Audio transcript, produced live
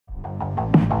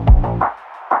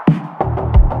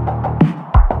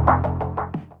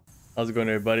How's it going,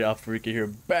 everybody? Alpharika here,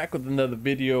 back with another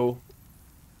video.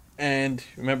 And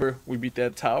remember, we beat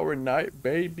that tower night,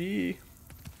 baby.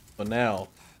 But now,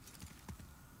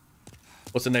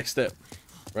 what's the next step,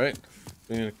 right?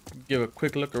 We're gonna give a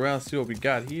quick look around, see what we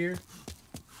got here. And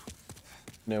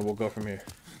then we'll go from here.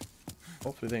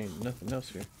 Hopefully there ain't nothing else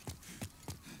here.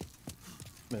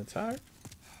 Man, tired.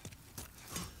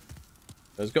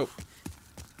 Let's go.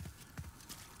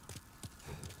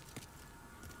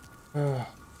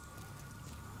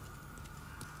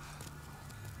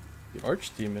 The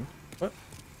Archdemon? What?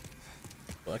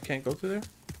 Well, I can't go through there?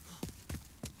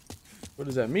 What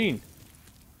does that mean?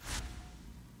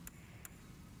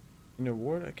 Inner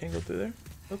ward? I can't go through there?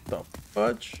 What the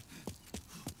fudge?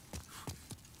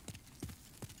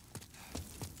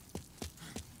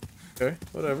 Okay,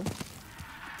 whatever.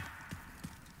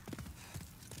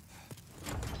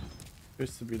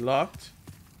 Appears to be locked.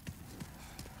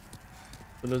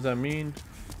 What does that mean?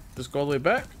 Just go all the way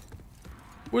back?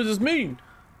 What does this mean?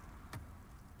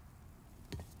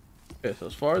 Okay, so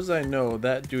as far as I know,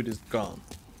 that dude is gone.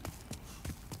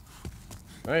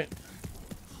 Right?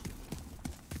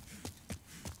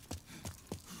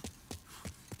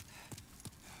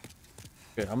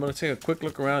 Okay, I'm gonna take a quick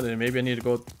look around and maybe I need to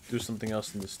go do something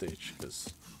else in this stage,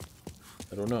 because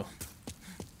I don't know.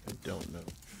 I don't know.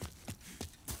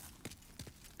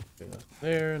 Okay, nothing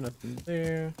there, nothing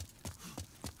there.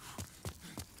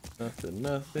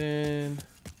 Nothing.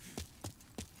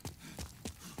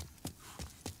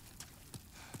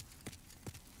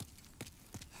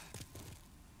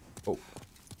 Oh.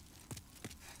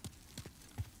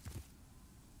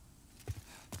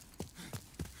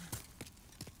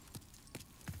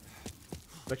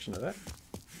 Section of that?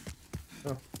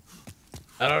 Oh.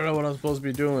 I don't know what I'm supposed to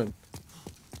be doing.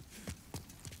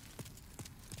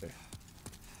 Okay.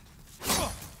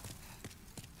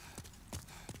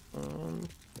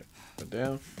 Go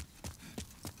down.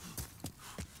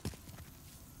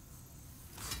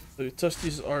 So we touch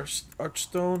these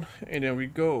archstone, and then we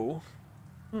go.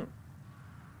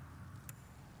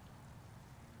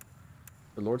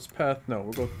 The Lord's Path? No,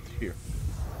 we'll go here.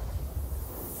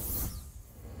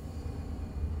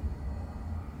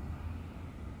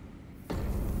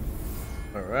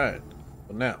 Alright.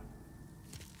 Well, now.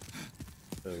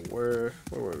 Where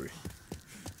were we?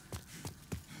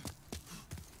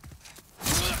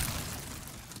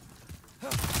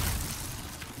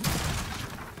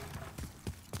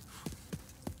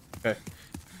 Okay.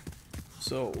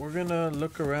 So we're gonna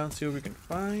look around, see what we can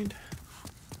find.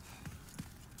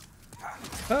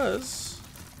 Because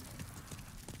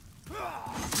I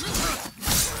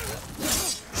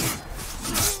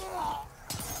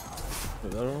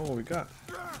don't know what we got.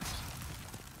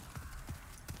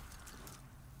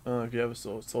 If you have a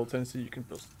soul tendency, you can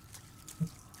build.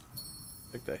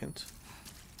 Take that hint.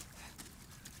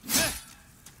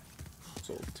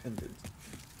 Soul tendency.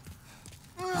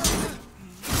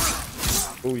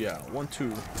 Oh yeah, 1,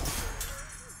 2.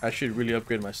 I should really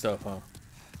upgrade my stuff, huh?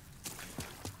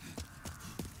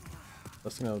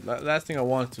 Last thing I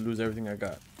want is to lose everything I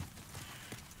got.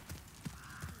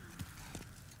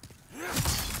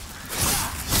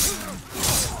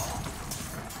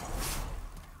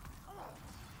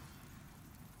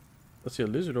 Let's see a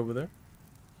lizard over there.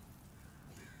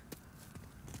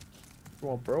 Come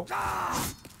on, bro.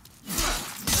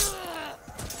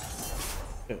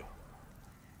 Okay.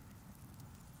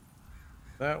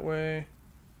 That way.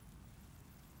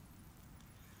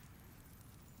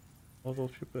 All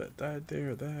those people that died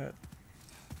there, that.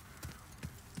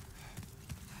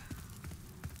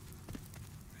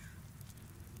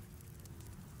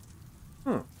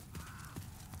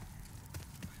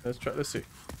 Let's try, let's see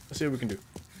what we can do.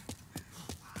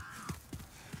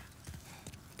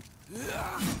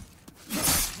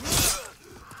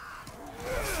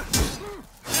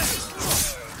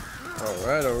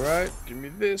 Alright, give me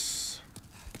this.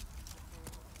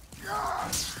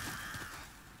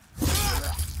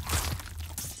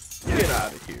 Get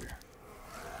out of here.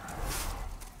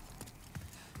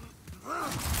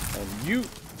 And you.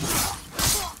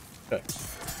 Okay.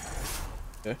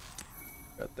 Okay.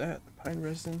 Got that. Pine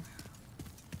resin.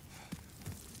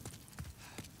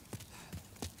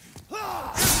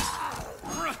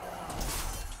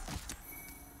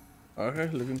 Okay,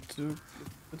 looking too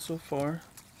good so far.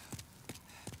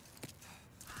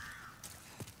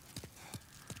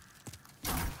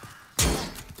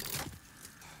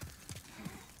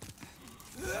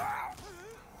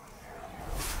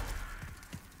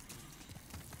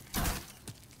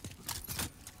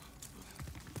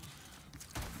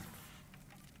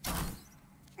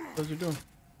 How's you doing?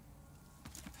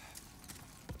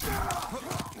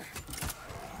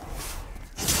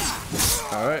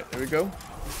 All right, there we go.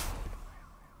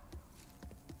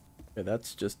 Okay,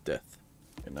 that's just death,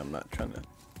 and I'm not trying to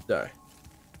die.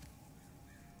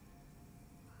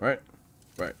 Right,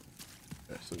 right.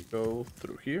 Okay, so we go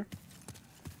through here.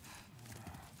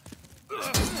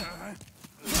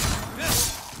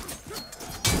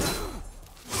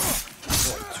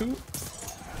 Two.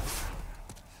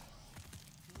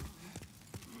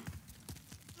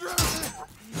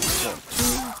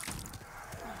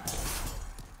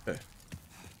 Okay.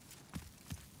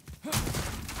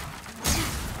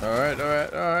 All right, all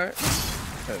right, all right.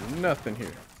 There's nothing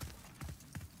here.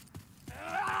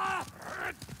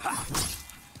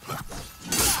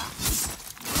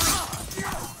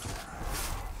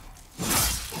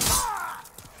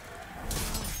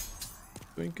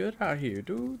 Doing good out here,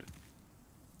 dude.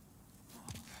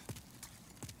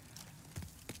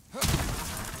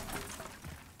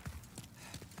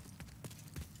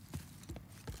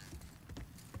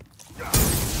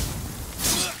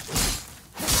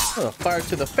 Oh, fire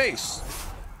to the face.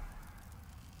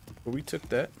 But we took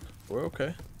that. We're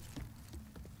okay.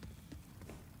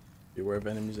 Beware of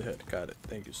enemies ahead. Got it.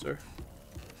 Thank you, sir.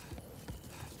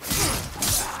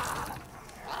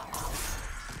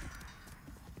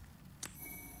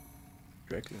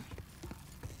 Directly.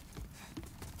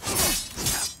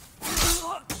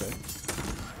 Okay.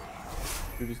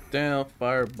 Shoot this down.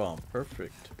 Firebomb.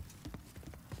 Perfect.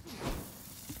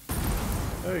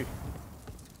 Hey.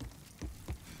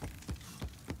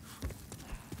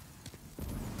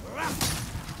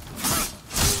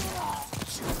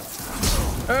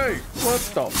 Hey, what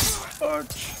the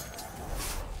fudge?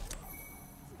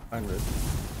 I'm good.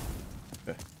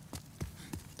 Okay.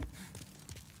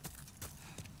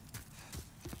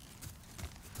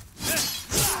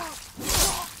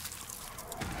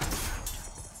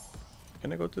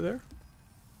 Can I go to there?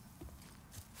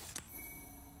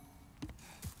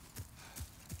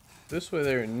 This way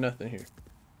there ain't nothing here.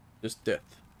 Just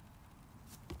death.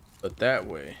 But that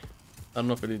way, I don't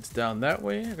know if it leads down that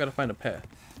way. I gotta find a path.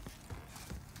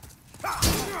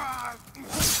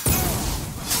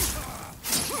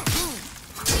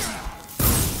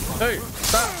 Hey,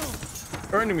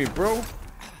 stop burning me, bro.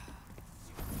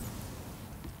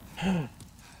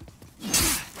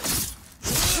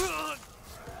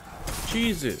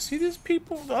 Jesus, see these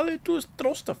people, all they do is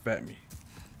throw stuff at me.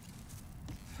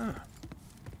 Huh.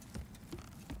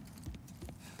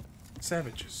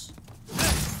 Savages.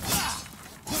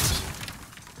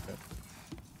 Okay.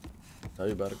 Now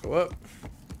you about to go up.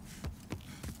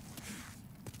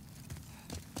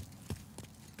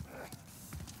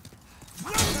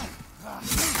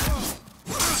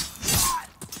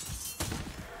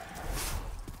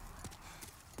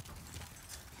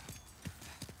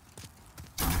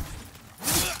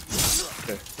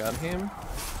 Okay, got him.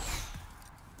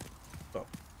 Oh.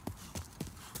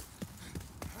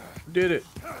 Did it.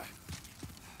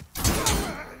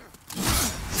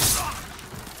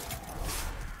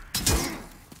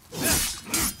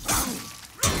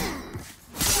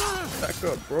 Back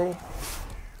up, bro.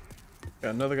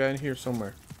 Got another guy in here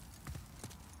somewhere.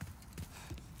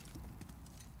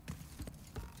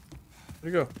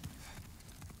 Where'd he go?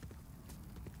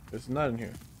 It's not in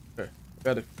here. Okay.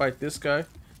 Gotta fight this guy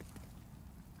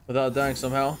without dying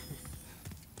somehow.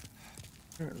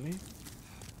 Apparently.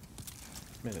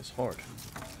 Man, it's hard.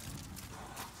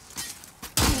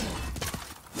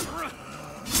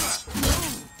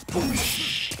 Oh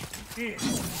shit. Yeah.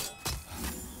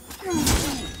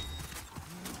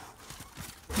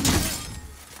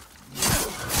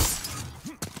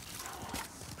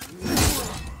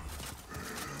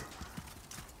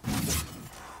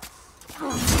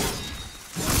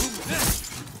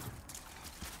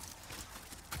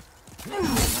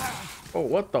 Oh,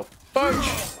 what the fudge?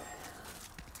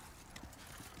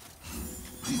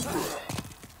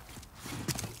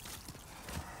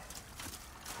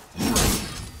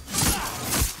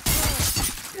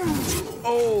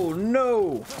 Oh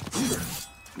no!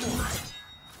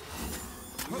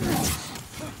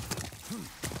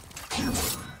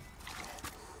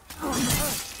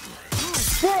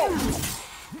 Whoa!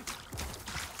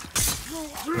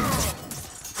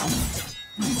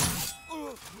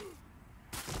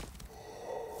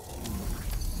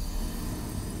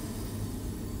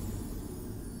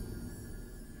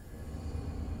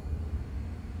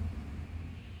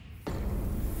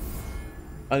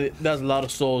 That's a lot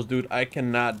of souls, dude. I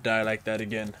cannot die like that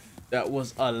again. That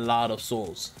was a lot of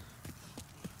souls.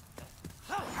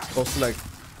 Close to like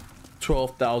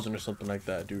 12,000 or something like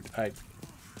that, dude. I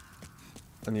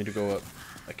need to go up.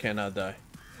 I cannot die.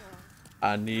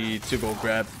 I need to go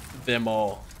grab them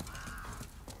all.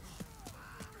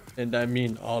 And I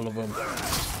mean all of them.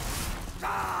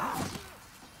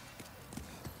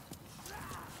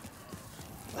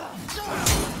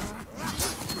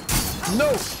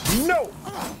 No! No!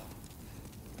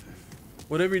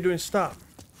 Whatever you're doing, stop.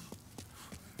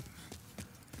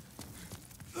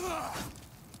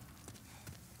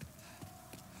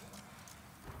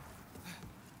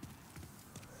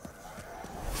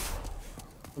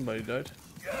 Somebody died.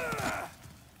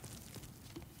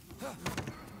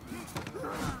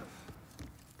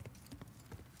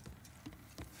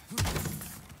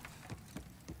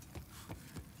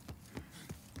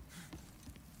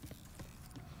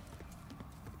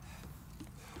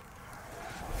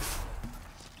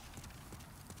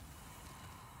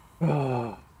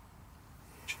 Oh.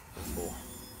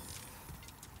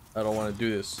 I don't want to do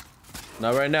this.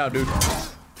 Not right now, dude.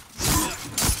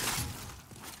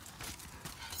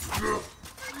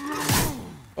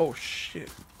 Oh shit.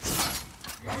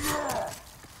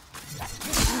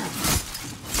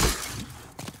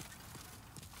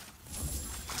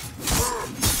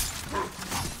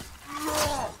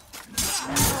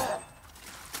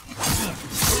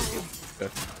 Okay.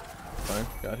 Fine.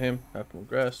 Got him. Half more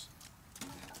grass.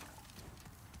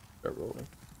 Start rolling.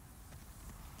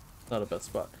 Not a bad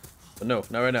spot. But no,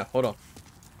 not right now. Hold on.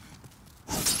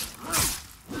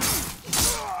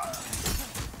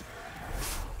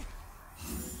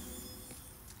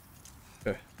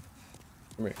 Okay.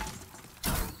 Come here.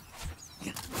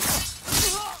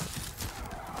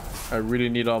 I really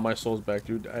need all my souls back,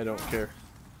 dude. I don't care.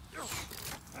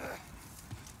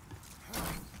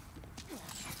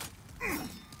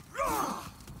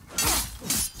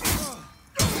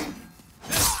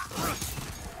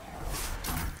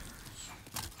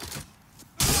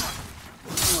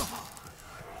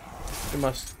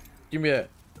 Give me that.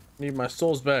 I need my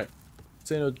souls back.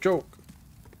 This ain't a joke.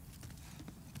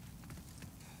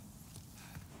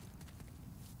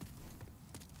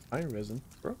 Iron resin,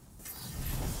 bro.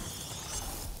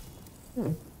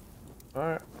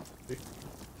 Alright.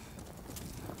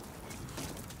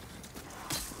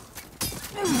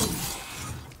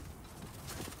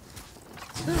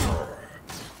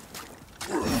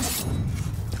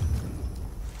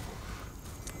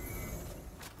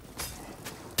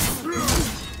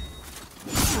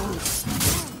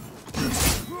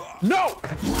 No!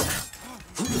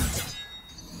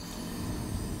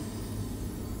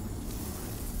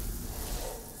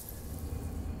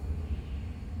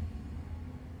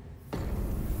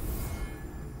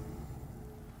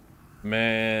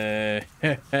 Man.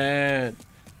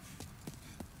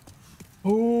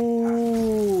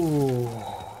 Ooh.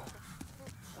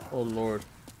 Oh Lord.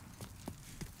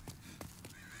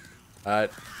 Alright.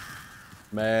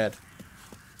 Mad.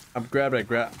 I'm grabbing it.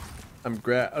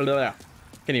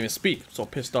 Can't even speak. I'm so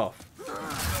pissed off.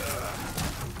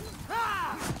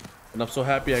 And I'm so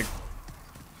happy I...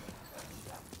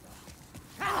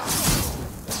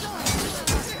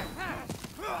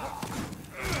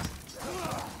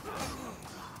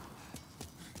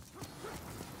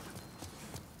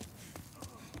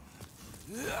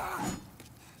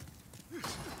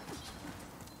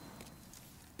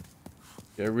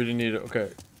 Yeah, I really need it. Okay.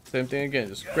 Same thing again.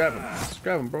 Just grab him. Just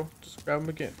grab him, bro. Just grab him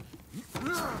again.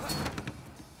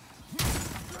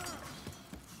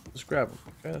 Just grab him.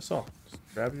 Okay, that's all. Just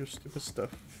grab your stupid stuff.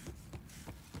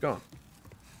 It's gone.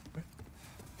 Okay.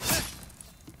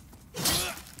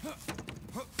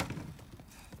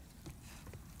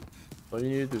 All you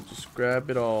need to do is just grab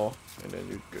it all, and then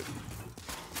you're good.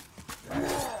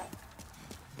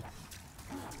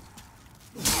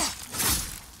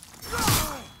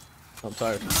 I'm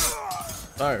tired.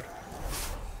 Tired.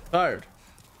 Tired.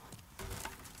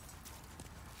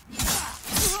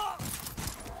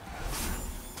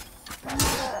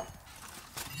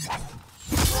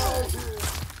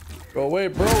 Go away,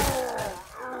 bro.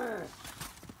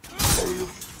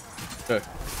 Okay.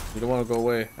 You don't want to go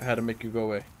away. I had to make you go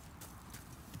away.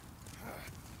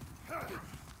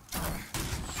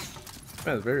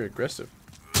 Man, it's very aggressive.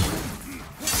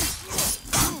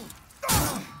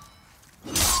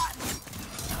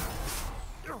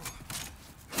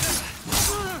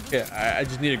 Yeah, I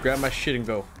just need to grab my shit and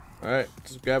go. Alright,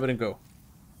 just grab it and go.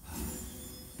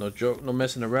 No joke, no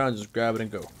messing around, just grab it and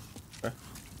go. Okay?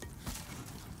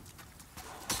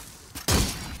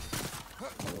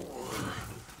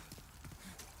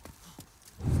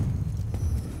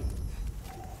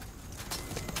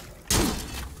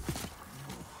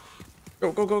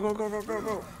 Go, go, go, go, go, go, go,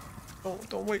 go.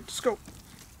 Don't wait, just go.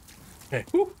 Okay,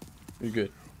 whoo. You're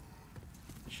good.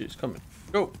 Shit's coming.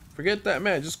 Go. Forget that,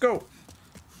 man. Just go.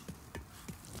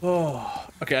 Oh,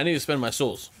 okay. I need to spend my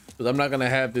souls because I'm not gonna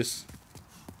have this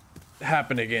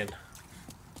happen again.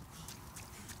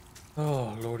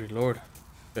 Oh, lordy, lord.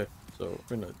 So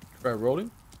we're gonna try rolling.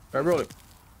 Try rolling.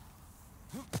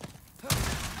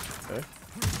 Okay.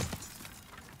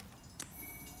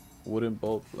 Wooden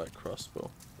bolt, black crossbow.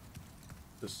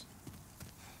 This.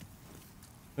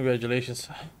 Congratulations.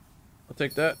 I'll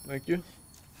take that. Thank you.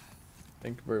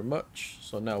 Thank you very much.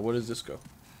 So now, where does this go?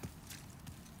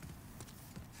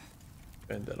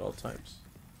 Bend at all times.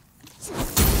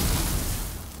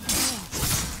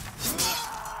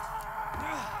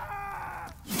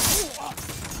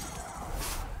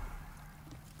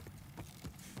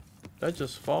 Did I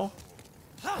just fall?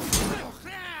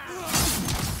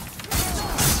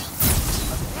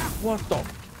 What the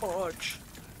fudge?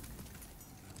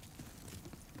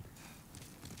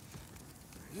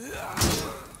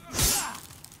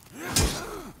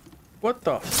 What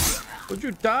the? Would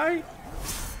you die?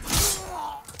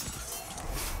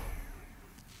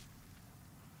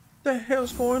 What the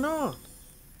hell's going on?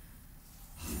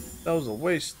 That was a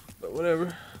waste, but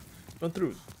whatever. Run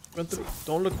through. Run through.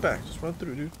 Don't look back. Just run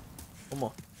through, dude. Come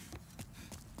on.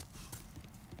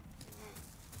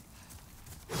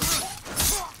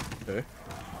 Okay.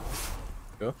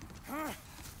 Go.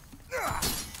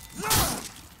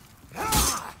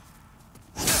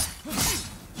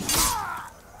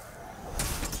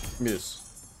 Miss.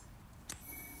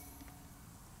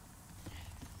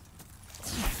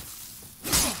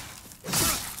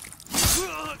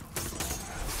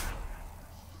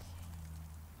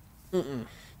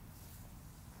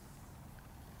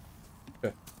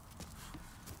 Okay.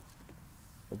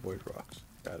 Avoid rocks.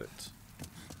 Got it.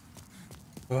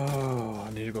 Oh, I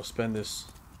need to go spend this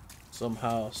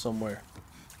somehow, somewhere.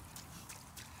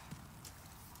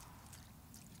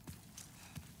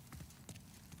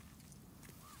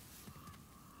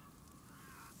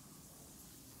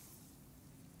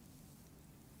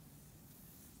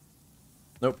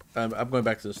 Nope, I'm going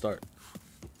back to the start.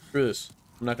 Screw this.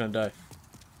 I'm not gonna die.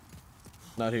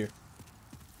 Not here.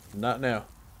 Not now.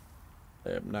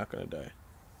 I am not gonna die.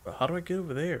 But how do I get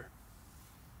over there?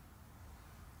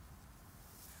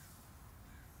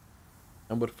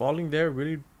 And would falling there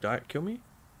really kill me?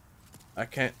 I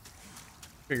can't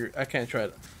figure. I can't try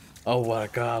it. Oh my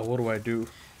god! What do I do?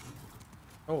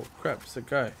 Oh crap! It's a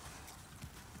guy.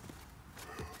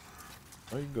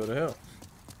 Oh, you can go to hell.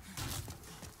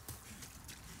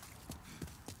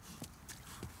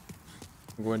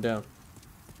 I'm going down.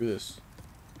 Do this.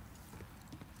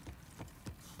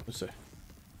 Let's see.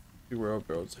 See where our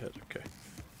barrel's ahead. Okay.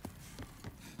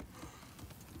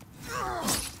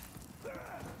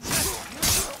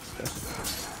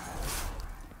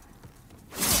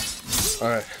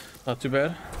 Alright. Not too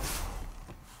bad.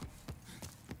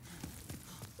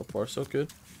 So far, so good.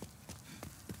 So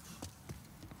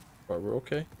far, we're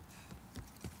okay.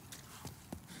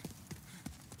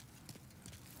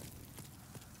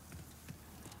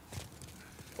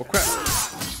 Oh crap!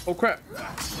 Oh crap!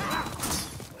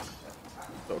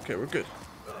 Okay, we're good.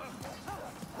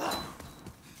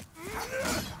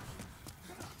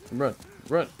 Run,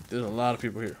 run! There's a lot of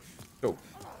people here. Go.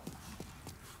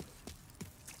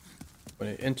 We're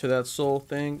gonna enter that soul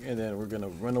thing, and then we're gonna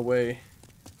run away.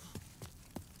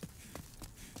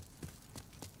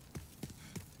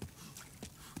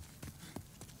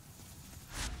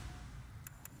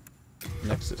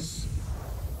 Nexus.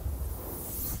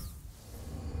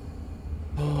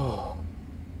 Oh.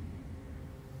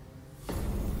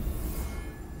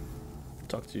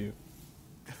 Talk to you.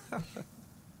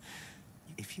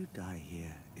 If you die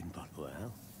here in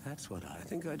Boletaria, that's what I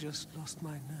think. I just lost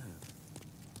my nerve.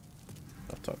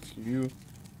 I'll talk to you.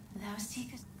 Thou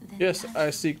seekest the Yes, I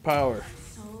seek power.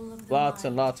 soul of the Lots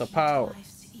and mind lots of keep power.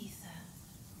 life's ether.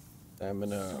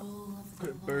 Stamina. Soul of the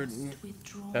Good burden. lost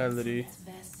withdrawn Vitality. from its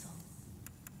vessel.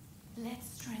 Let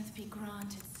strength be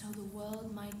granted so the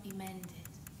world might be mended.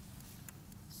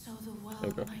 So the There we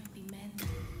world go. might be mended.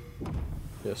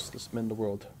 Yes, let's mend the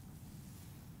world.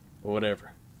 Or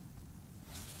whatever.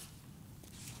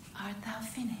 Art thou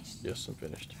finished? Yes, I'm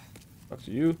finished. Talk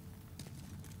to you.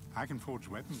 I can forge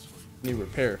weapons for you. Need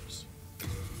repairs.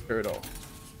 Repair it all.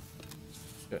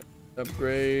 Okay.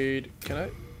 Upgrade. Can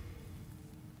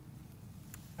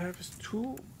I have his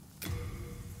tool?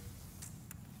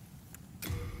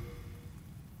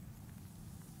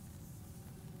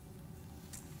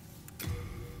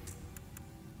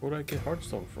 Where do I get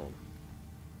hardstone from?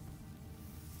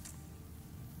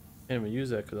 Can't even use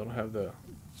that because I don't have the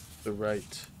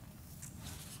right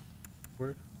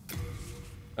word.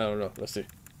 I don't know. Let's see.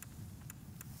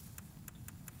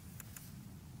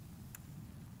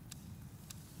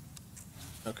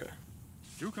 Okay.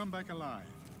 You come back alive.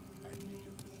 I need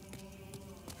you.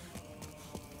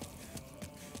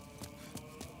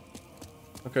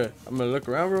 Okay, I'm gonna look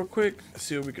around real quick,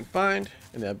 see what we can find,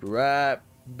 and then I'll be right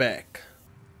back.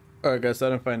 Alright guys, I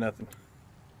didn't find nothing.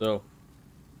 So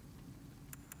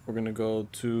we're gonna go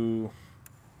to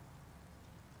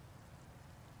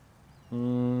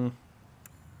the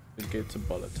gates of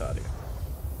Boletaria.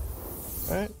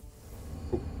 Alright.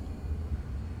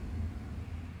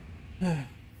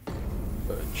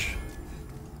 Fudge.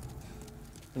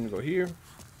 I'm gonna go here.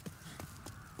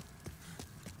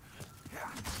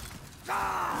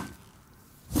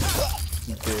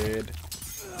 Dead.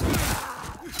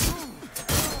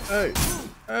 Hey,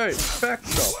 hey, back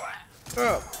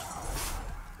up.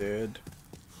 Dead.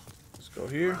 Let's go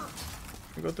here. Can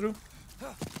we go through?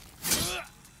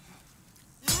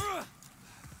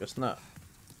 Guess not.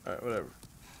 Alright, whatever.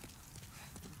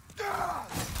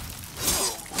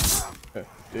 Okay,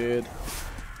 dead.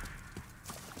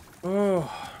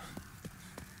 Oh.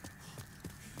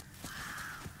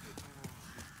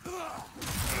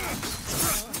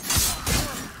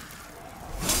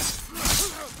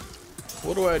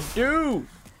 What do I do?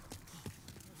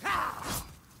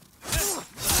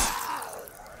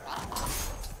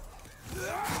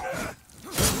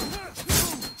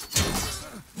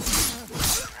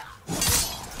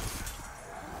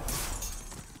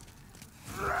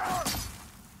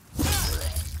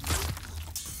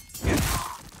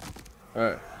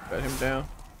 Alright, got him down.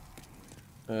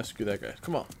 Screw that guy.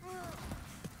 Come on.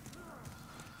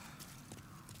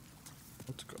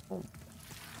 Let's go home.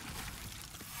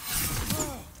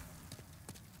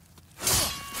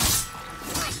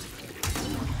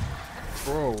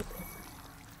 Bro.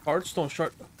 Heartstone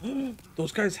shard.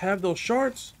 Those guys have those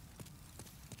shards?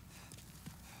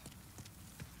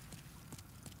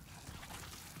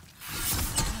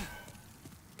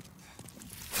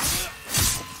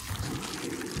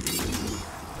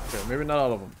 Okay, maybe not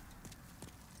all of them.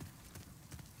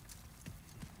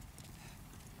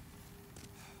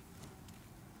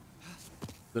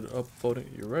 Did it upload it?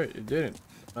 You're right, it didn't.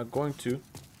 I'm not going to.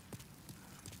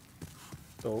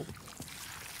 So.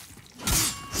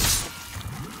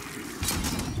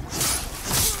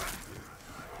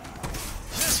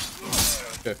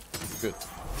 Okay, good.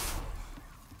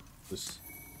 This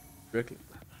directly.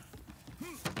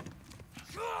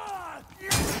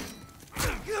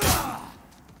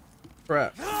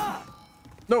 Crap.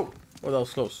 No! Oh, that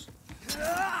was close.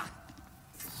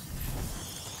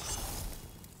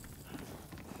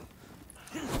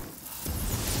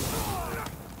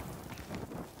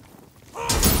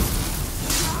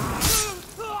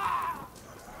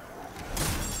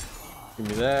 Give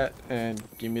me that, and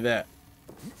give me that.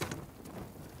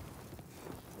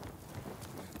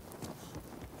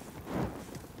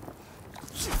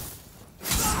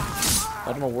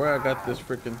 I don't know where I got this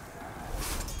freaking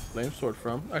flame sword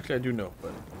from. Actually, I do know,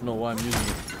 but I don't know why I'm using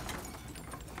it.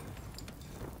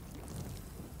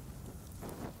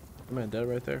 Am I dead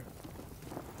right there?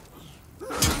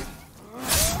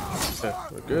 Okay,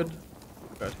 we're good.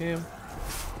 Got him.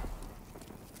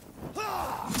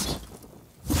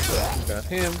 Got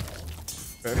him.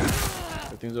 Okay,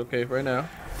 everything's okay right now.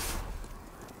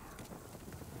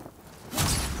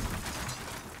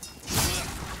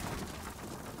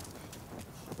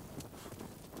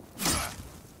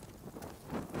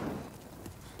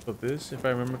 So this, if I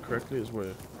remember correctly, is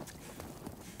where...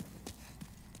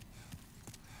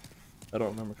 I don't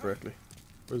remember correctly.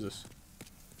 Where is this?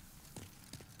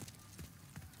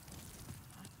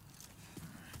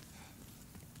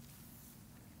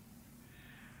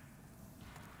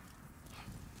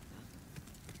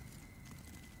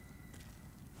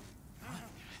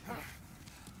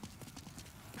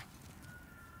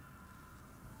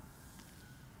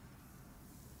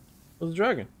 Where's the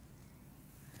dragon?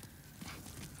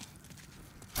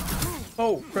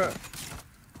 Oh crap.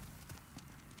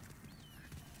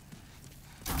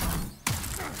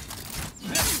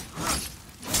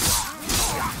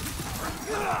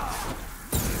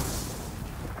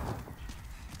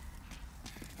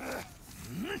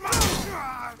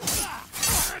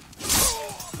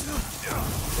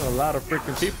 There's a lot of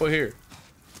freaking people here.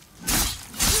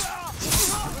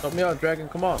 Help me out, dragon,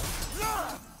 come on.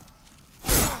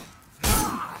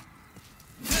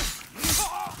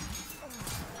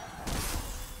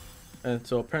 And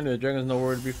so apparently the dragon's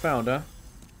nowhere to be found, huh?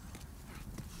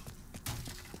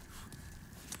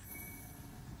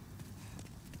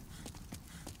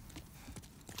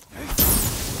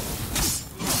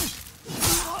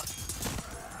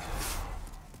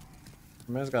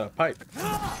 The man's got a pike.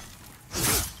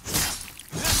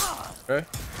 Okay.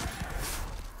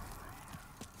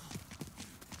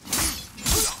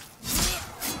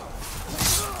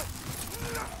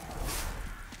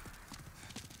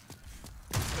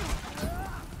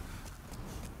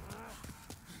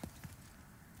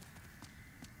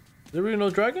 there really no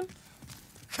dragon?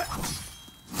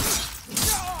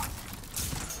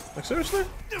 Like seriously?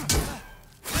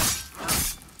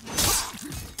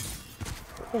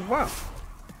 Oh wow.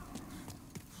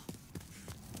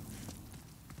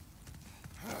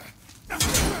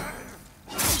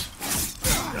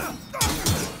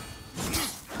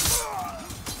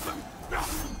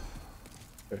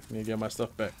 Okay, I need to get my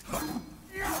stuff back.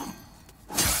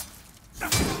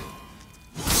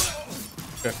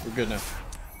 Okay, we're good now.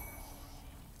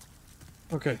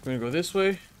 Okay, we're gonna go this way.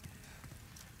 And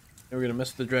we're gonna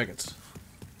mess with the dragons.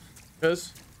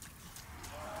 Because...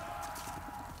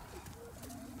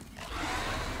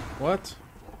 What?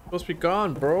 Supposed to be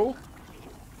gone, bro.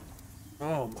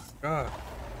 Oh my god.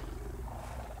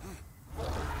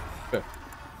 Okay.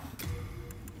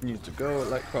 Need to go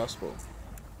like crossbow.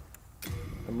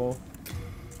 Ammo.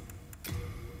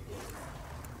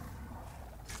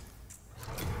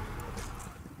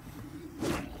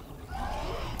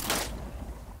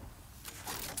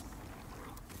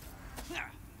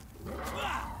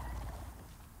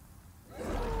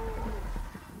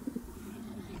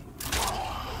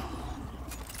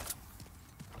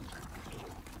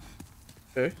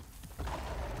 Okay.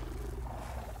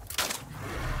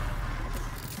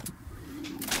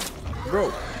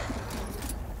 Bro.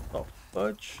 Oh,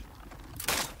 fudge.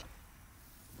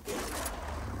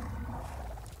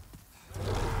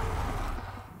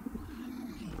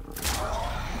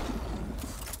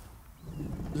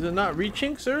 Is it not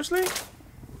reaching? Seriously?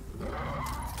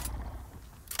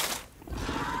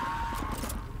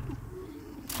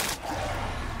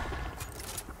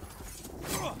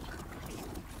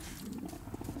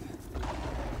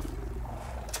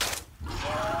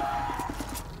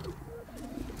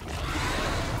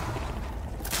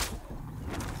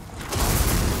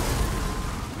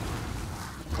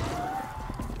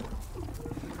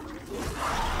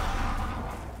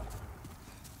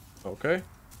 Okay,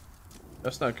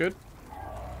 that's not good.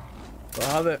 Well,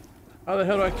 how the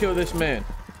hell do I kill this man,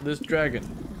 this dragon?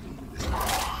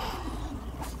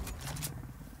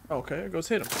 Okay, go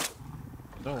hit him.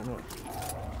 No.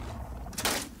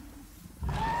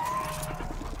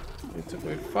 It took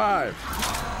me 5,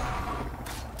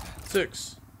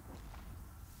 6.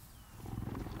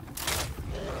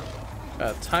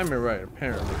 Gotta time it right,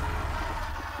 apparently.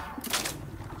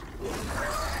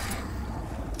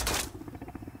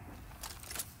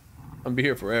 I'm gonna be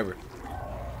here forever.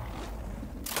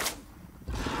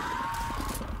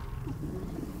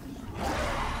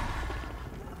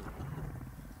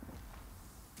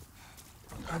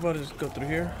 How about I just go through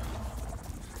here?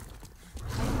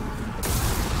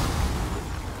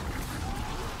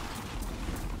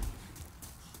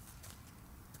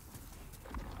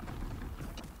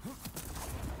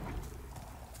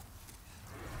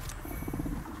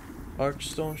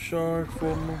 Archstone shard,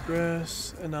 full moon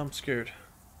grass, and I'm scared.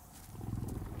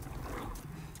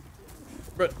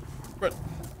 Brett.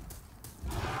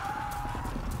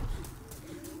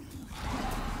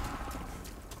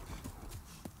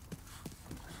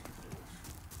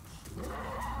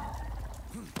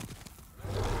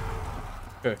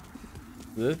 Okay.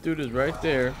 This dude is right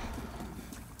there.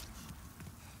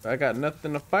 I got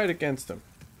nothing to fight against him.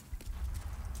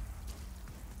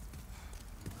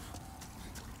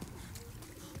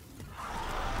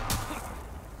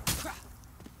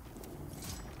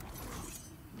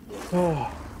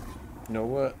 Oh, you know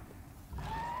what?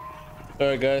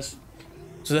 Alright guys,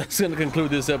 so that's gonna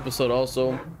conclude this episode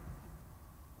also.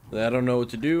 I don't know what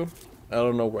to do, I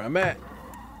don't know where I'm at,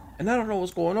 and I don't know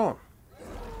what's going on.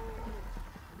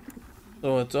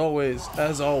 So as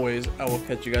always, I will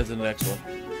catch you guys in the next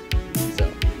one.